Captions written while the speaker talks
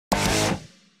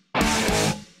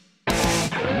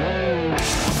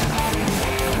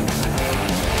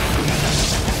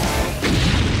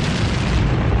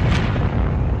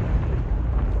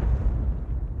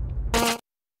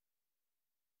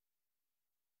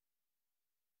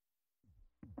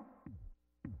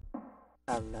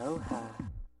Aloha.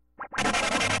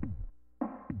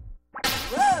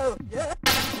 Whoa! Yeah!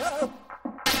 Whoa!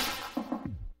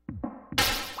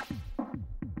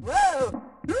 Whoa!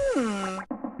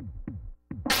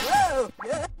 Whoa!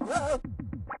 Yeah! Whoa!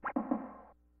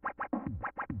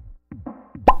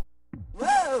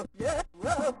 Whoa! Yeah!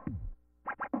 Whoa!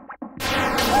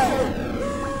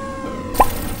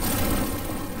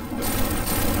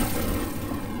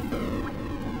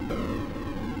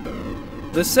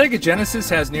 The Sega Genesis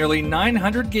has nearly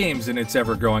 900 games in its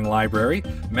ever-growing library,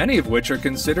 many of which are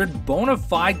considered bona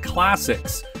fide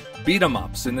classics.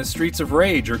 Beat-em-ups in the Streets of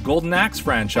Rage or Golden Axe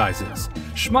franchises,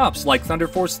 shmups like Thunder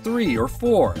Force 3 or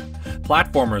 4,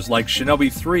 platformers like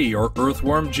Shinobi 3 or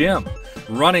Earthworm Jim,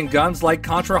 running guns like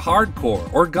Contra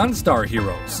Hardcore or Gunstar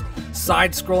Heroes,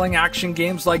 side-scrolling action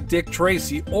games like Dick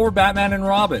Tracy or Batman and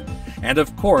Robin, and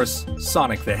of course,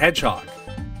 Sonic the Hedgehog.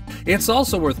 It's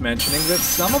also worth mentioning that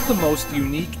some of the most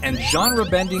unique and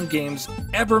genre-bending games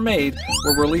ever made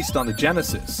were released on the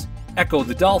Genesis. Echo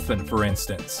the Dolphin, for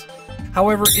instance.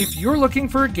 However, if you're looking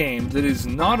for a game that is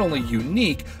not only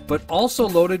unique, but also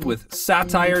loaded with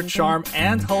satire, charm,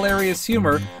 and hilarious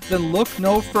humor, then look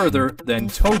no further than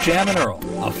Toejam and Earl,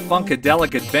 a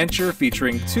funkadelic adventure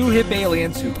featuring two hip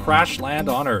aliens who crash land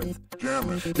on Earth.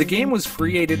 The game was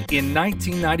created in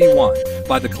 1991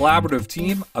 by the collaborative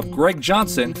team of Greg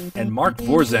Johnson and Mark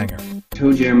Vorzanger.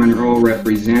 Toejam and Earl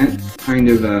represent kind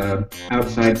of a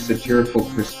outside satirical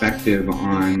perspective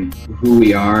on who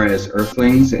we are as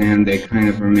Earthlings, and they kind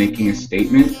of are making a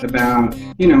statement about,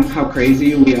 you know, how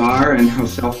crazy we are and how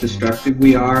self-destructive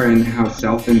we are and how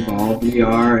self-involved we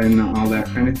are and all that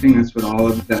kind of thing. That's what all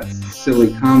of that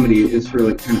silly comedy is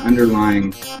really kind of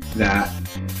underlying that.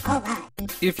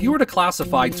 If you were to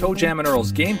classify Toejam and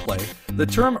Earl's gameplay, the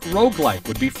term roguelike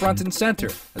would be front and center,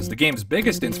 as the game's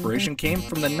biggest inspiration came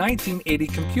from the 1980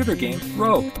 computer game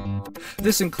Rogue.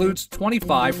 This includes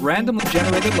 25 randomly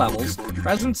generated levels,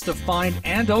 presents to find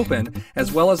and open,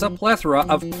 as well as a plethora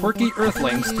of quirky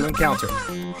Earthlings to encounter.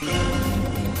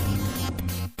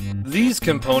 These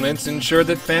components ensured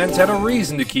that fans had a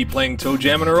reason to keep playing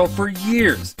Toejam and Earl for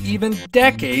years, even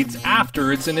decades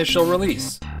after its initial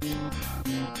release.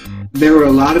 There were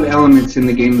a lot of elements in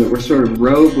the game that were sort of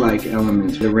roguelike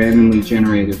elements, the randomly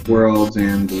generated worlds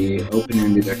and the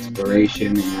open-ended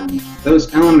exploration, and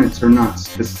those elements are not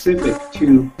specific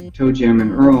to Toejam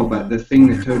and Earl, but the thing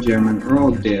that Toejam and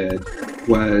Earl did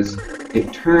was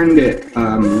it turned it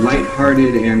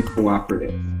lighthearted and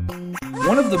cooperative.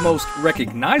 One of the most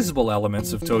recognizable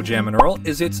elements of Toejam and Earl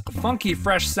is its funky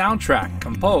fresh soundtrack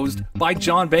composed by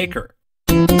John Baker.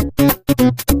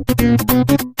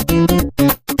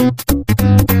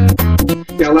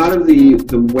 Yeah, a lot of the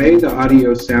way the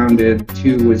audio sounded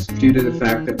too was due to the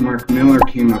fact that Mark Miller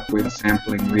came up with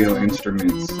sampling real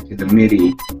instruments to the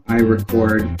MIDI. I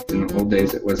record, in the old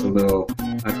days it was a little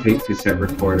tape cassette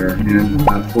recorder,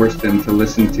 and forced them to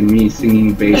listen to me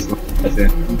singing bass lines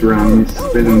and drums,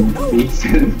 rhythm beats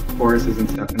and choruses and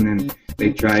stuff, and then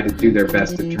they try to do their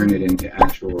best to turn it into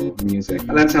actual music.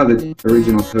 That's how the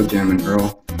original Toejam and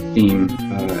Earl theme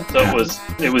So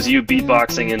it was you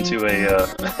beatboxing into a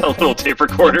little tape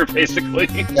recorder, basically.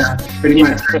 Yeah, pretty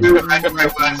much. I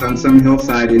remember I was on some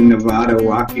hillside in Nevada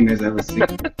walking as I was singing.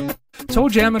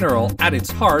 Toejam and Earl, at its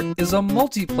heart, is a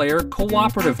multiplayer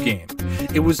cooperative game.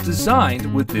 It was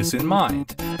designed with this in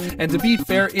mind. And to be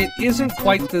fair, it isn't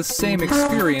quite the same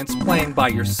experience playing by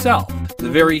yourself. The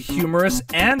very humorous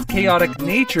and chaotic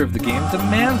nature of the game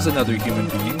demands another human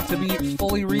being to be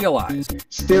fully realized.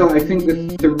 Still, I think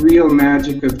that the real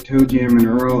magic of Toejam and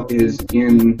Earl is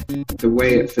in the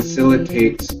way it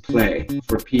facilitates play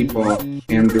for people,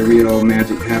 and the real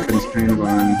magic happens kind of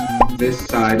on this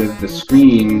side of the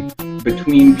screen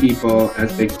between people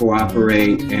as they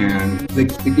cooperate, and the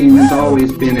game has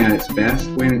always been at its best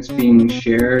when it's being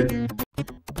shared.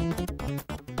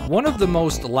 One of the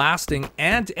most lasting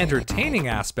and entertaining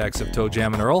aspects of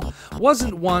Toejam and Earl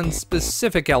wasn't one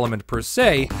specific element per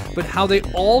se, but how they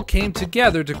all came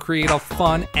together to create a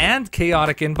fun and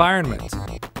chaotic environment.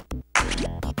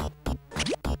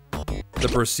 The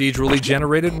procedurally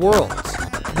generated worlds,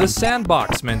 the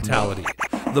sandbox mentality,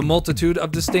 the multitude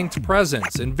of distinct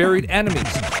presents and varied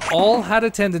enemies all had a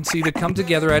tendency to come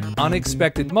together at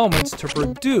unexpected moments to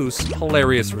produce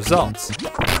hilarious results.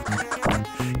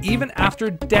 Even after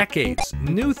decades,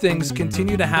 new things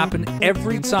continue to happen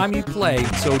every time you play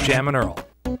Toejam and Earl.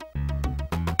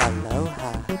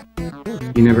 Aloha.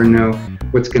 You never know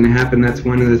what's going to happen. That's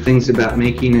one of the things about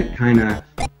making it kind of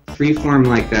freeform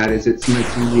like that, is it's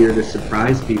much easier to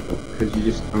surprise people because you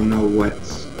just don't know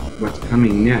what's what's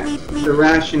coming next. The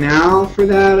rationale for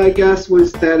that, I guess,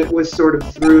 was that it was sort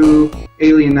of through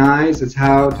alien eyes. It's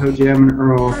how Toejam and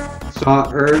Earl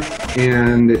saw Earth,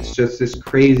 and it's just this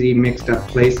crazy mixed up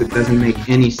place that doesn't make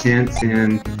any sense,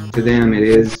 and to them it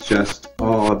is just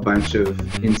all a bunch of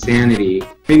insanity. I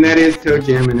mean, that is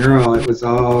Toejam and Earl. It was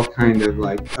all kind of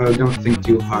like, oh, don't think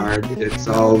too hard. It's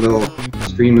all a little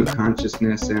stream of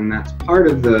consciousness, and that's part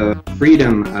of the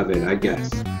freedom of it, I guess.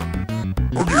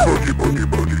 Boogie, boogie,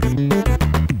 boogie, boogie.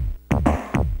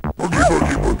 Boogie,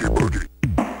 boogie, boogie, boogie.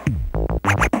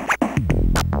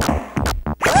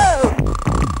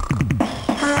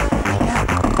 Wake up!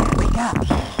 Wake up!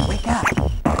 Wake up!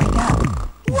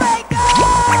 Wake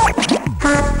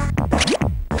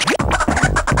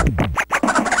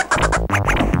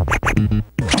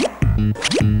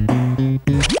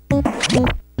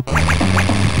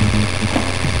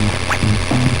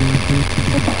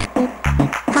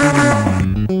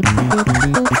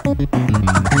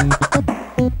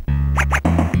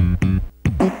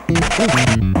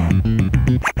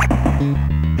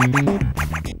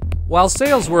While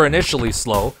sales were initially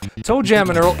slow, Toejam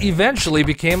and Earl eventually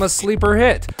became a sleeper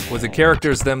hit, with the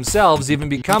characters themselves even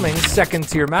becoming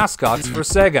second-tier mascots for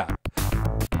Sega.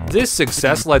 This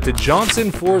success led to Johnson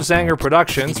Forzanger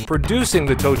Productions producing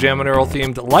the Toejam and Earl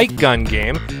themed light gun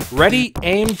game Ready,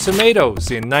 Aim,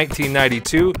 Tomatoes in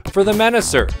 1992 for the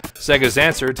Menacer, Sega's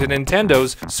answer to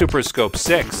Nintendo's Super Scope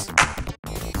 6.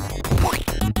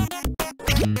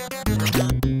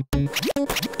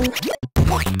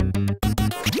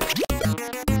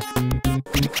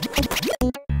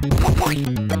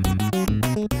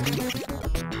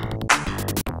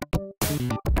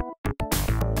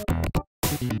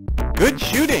 Good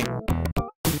shooting!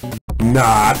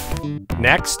 Not.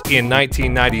 Next, in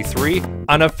 1993,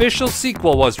 an official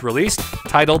sequel was released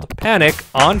titled Panic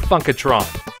on Funkatron.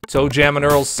 Toejam and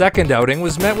Earl's second outing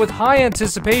was met with high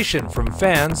anticipation from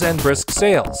fans and brisk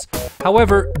sales.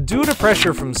 However, due to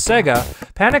pressure from Sega,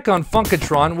 Panic on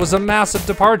Funkatron was a massive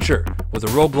departure, with the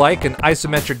roguelike and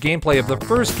isometric gameplay of the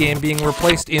first game being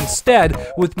replaced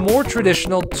instead with more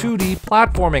traditional 2D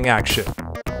platforming action.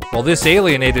 While this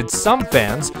alienated some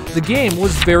fans, the game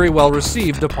was very well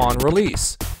received upon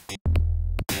release.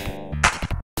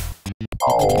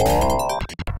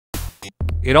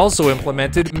 It also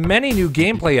implemented many new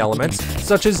gameplay elements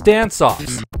such as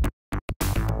dance-offs,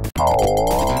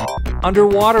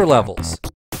 underwater levels,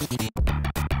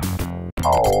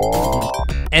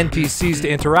 NPCs to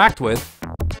interact with,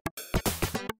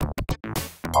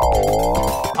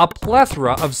 a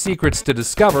plethora of secrets to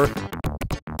discover,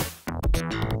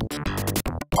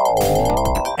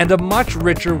 and a much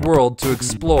richer world to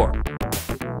explore.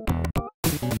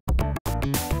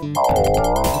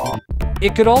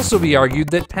 It could also be argued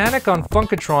that Panic on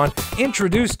Funkatron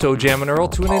introduced Toejam and Earl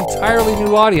to an entirely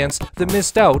new audience that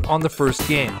missed out on the first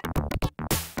game.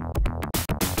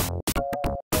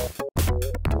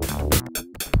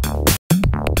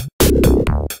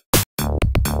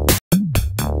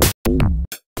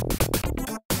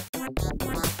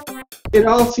 It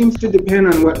all seems to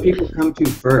depend on what people come to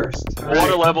first.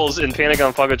 Water levels in Panic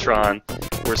on Funkatron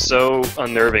were so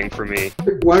unnerving for me.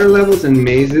 Water levels and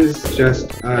mazes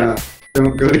just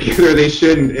don't go together. They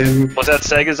shouldn't. And Was that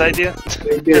Sega's idea?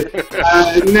 they did.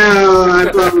 No,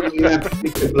 I probably have to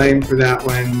take the blame for that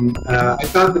one. I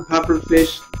thought the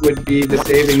pufferfish would be the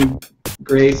saving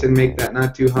grace and make that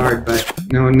not too hard, but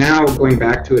no. Now going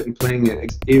back to it and playing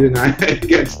it, even I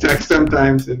get stuck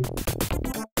sometimes. And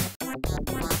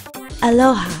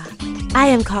Aloha. I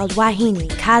am called Wahine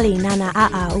Kali Nana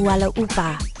A'a Uala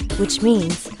Upa, which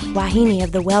means Wahine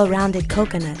of the well-rounded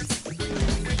coconuts.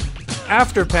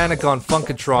 After Panic on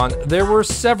Funkatron, there were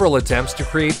several attempts to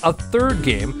create a third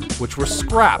game, which were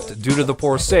scrapped due to the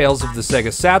poor sales of the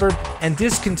Sega Saturn and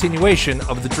discontinuation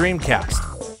of the Dreamcast.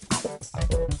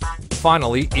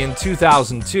 Finally, in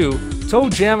 2002,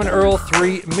 Toejam and Earl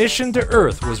 3 Mission to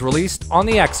Earth was released on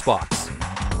the Xbox.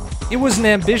 It was an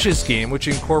ambitious game which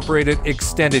incorporated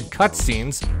extended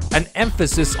cutscenes, an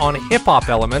emphasis on hip-hop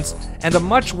elements, and a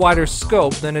much wider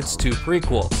scope than its two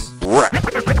prequels.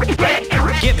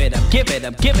 Give it up, give it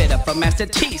up, give it up for Master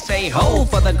T. Say ho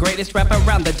for the greatest rapper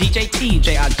around, the DJ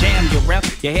TJ. I jam your rap,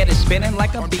 your head is spinning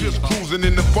like a I'm beat. just cruising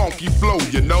in the funky flow,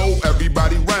 you know.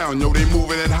 Everybody round, yo, they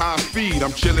moving at high speed.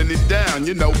 I'm chilling it down,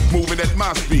 you know, moving at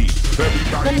my speed.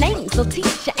 Everybody. The name's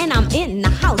Letitia and I'm in the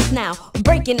house now,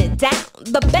 breaking it down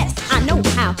the best I know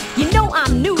how. You know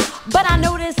I'm new, but I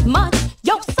know this much.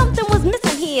 Yo, something was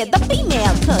missing here, the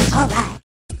female touch. Alright.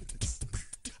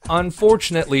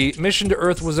 Unfortunately, Mission to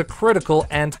Earth was a critical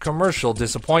and commercial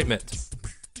disappointment.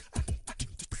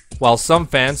 While some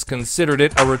fans considered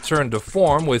it a return to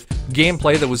form with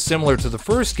gameplay that was similar to the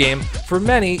first game, for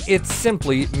many it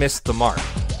simply missed the mark.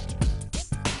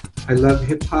 I love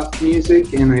hip-hop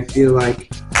music, and I feel like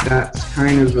that's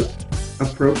kind of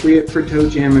appropriate for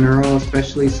Toejam and Earl,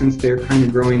 especially since they're kind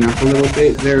of growing up a little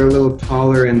bit. They're a little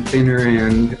taller and thinner,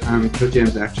 and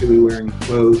Toejam's actually wearing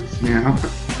clothes now.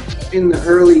 In the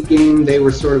early game, they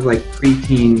were sort of like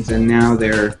preteens, and now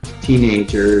they're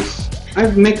teenagers. I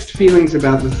have mixed feelings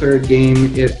about the third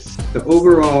game. It's the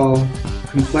overall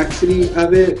complexity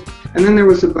of it, and then there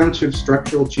was a bunch of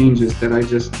structural changes that I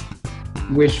just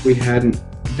wish we hadn't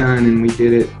done, and we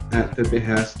did it at the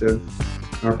behest of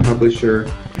our publisher.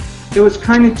 It was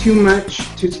kind of too much,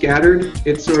 too scattered.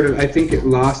 It sort of, I think it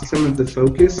lost some of the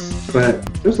focus, but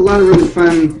there's a lot of really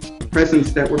fun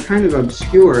presents that were kind of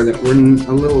obscure, that were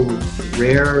a little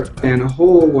rare, and a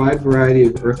whole wide variety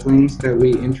of Earthlings that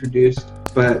we introduced.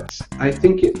 But I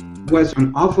think it was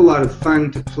an awful lot of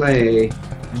fun to play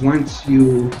once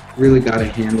you really got a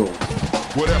handle.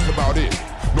 Well, that's about it.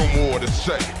 No more to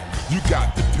say. You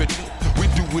got the picture. We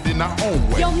do it in our own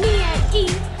way. Yo, me and E,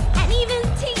 and even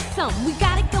T-some, we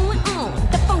got it going on.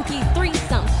 The funky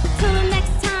threesome. Till the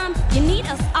next time you need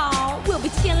us all, we'll be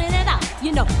chilling it out,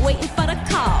 you know, waiting for the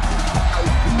call.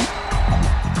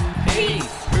 Peace.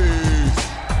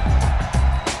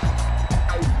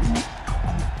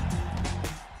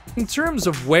 In terms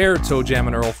of where Toejam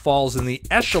and Earl falls in the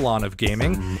echelon of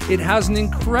gaming, it has an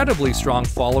incredibly strong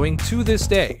following to this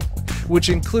day, which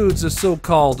includes a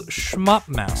so-called SHMUP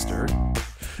Master.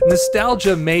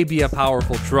 Nostalgia may be a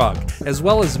powerful drug, as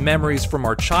well as memories from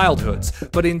our childhoods,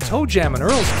 but in Toejam and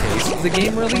Earl's case, the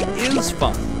game really is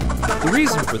fun. The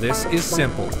reason for this is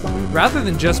simple. Rather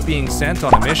than just being sent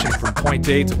on a mission from point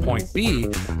A to point B,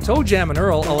 Toejam and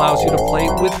Earl allows you to play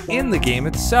within the game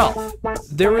itself.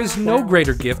 There is no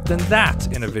greater gift than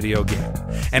that in a video game,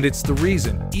 and it's the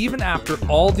reason, even after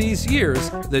all these years,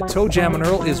 that Toejam and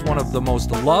Earl is one of the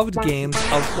most loved games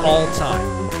of all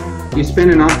time. You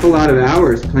spend an awful lot of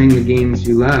hours playing the games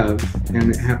you love, and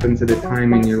it happens at a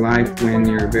time in your life when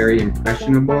you're very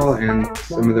impressionable, and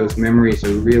some of those memories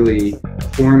are really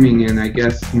forming, and I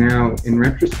guess now, in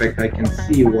retrospect, I can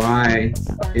see why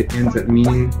it ends up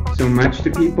meaning so much to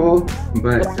people,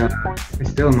 but I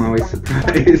still am always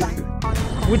surprised.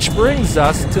 Which brings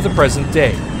us to the present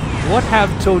day. What have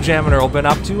Toejam and Earl been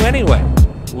up to anyway?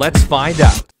 Let's find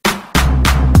out.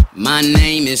 My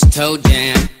name is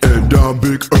Toejam. And I'm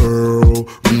Big Earl.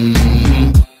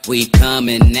 We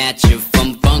coming at you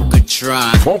from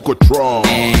Funkatron. Funkatron.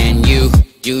 And you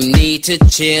need to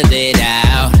chill it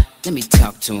out. Let me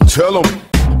talk to him. Tell him.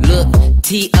 Look,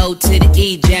 T-O to the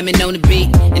E, jamming on the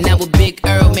beat. And now with Big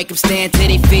Earl, make him stand to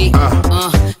their feet.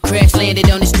 Crash landed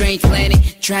on a strange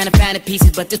planet, trying to find the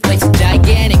pieces, but this place is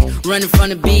gigantic. Running from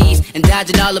the bees and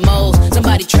dodging all the moles.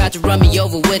 Somebody tried to run me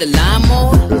over with a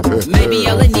lawnmower. Maybe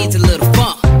all they need's a little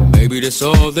funk. Maybe that's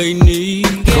all they need.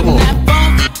 Give them that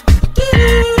funk.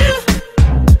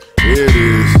 Here it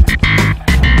is.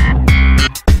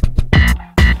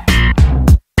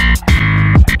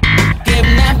 Give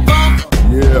them that funk.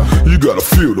 Yeah, you gotta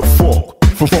feel the funk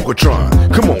from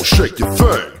Funkatron. Come on, shake your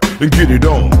thing and get it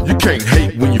on. You can't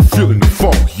hate when you're feeling the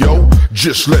funk, yo.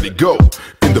 Just let it go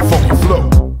in the funky flow.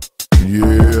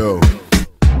 Yeah.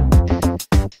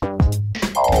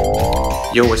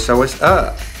 Yo, what's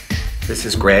up? This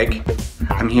is Greg.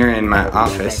 I'm here in my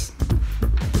office.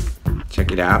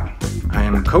 Check it out. I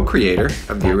am a co-creator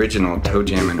of the original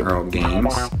Toejam and Earl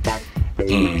games,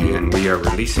 and we are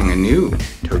releasing a new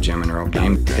Toejam and Earl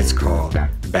game. It's called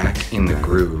Back in the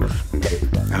Groove.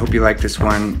 I hope you like this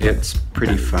one. It's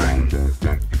pretty fun,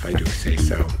 if I do say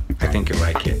so. I think you'll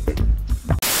like it.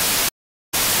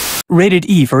 Rated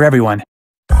E for everyone.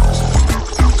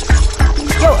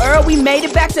 Yo, Earl, we made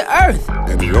it back to Earth.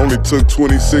 And it only took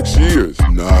 26 years.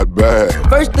 Not bad.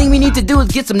 First thing we need to do is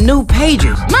get some new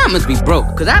pages. Mine must be broke,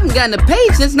 because I haven't gotten a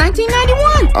page since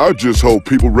 1991. I just hope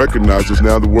people recognize us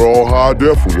now that we're all high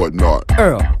def and whatnot.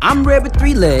 Earl, I'm red with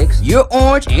 3 legs, you're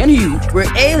orange and huge,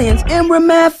 we're aliens, and we're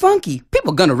mad funky.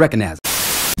 People gonna recognize us.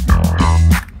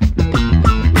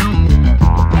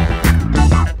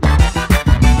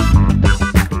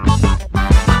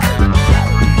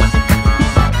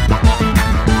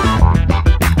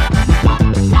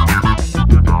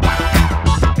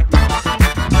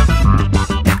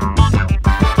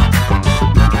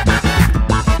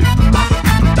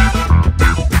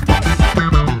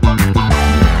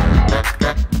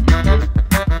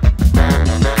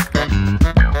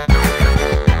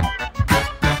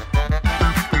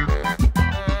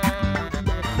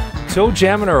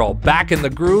 Toejam and Earl Back in the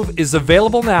Groove is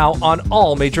available now on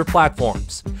all major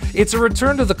platforms. It's a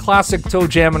return to the classic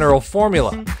Toejam and Earl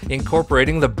formula,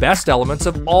 incorporating the best elements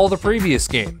of all the previous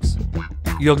games.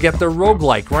 You'll get the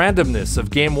roguelike randomness of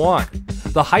Game 1,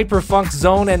 the hyperfunk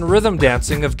zone and rhythm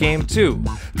dancing of Game 2,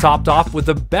 topped off with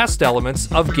the best elements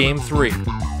of Game 3.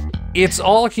 It's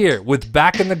all here with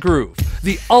Back in the Groove,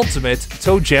 the ultimate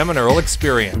Toejam and Earl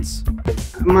experience.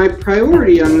 My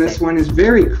priority on this one is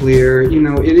very clear. You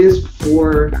know, it is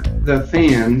for the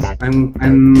fans,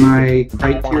 and my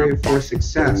criteria for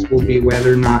success will be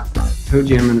whether or not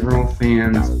Toejam and Earl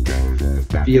fans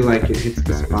feel like it hits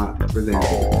the spot for them.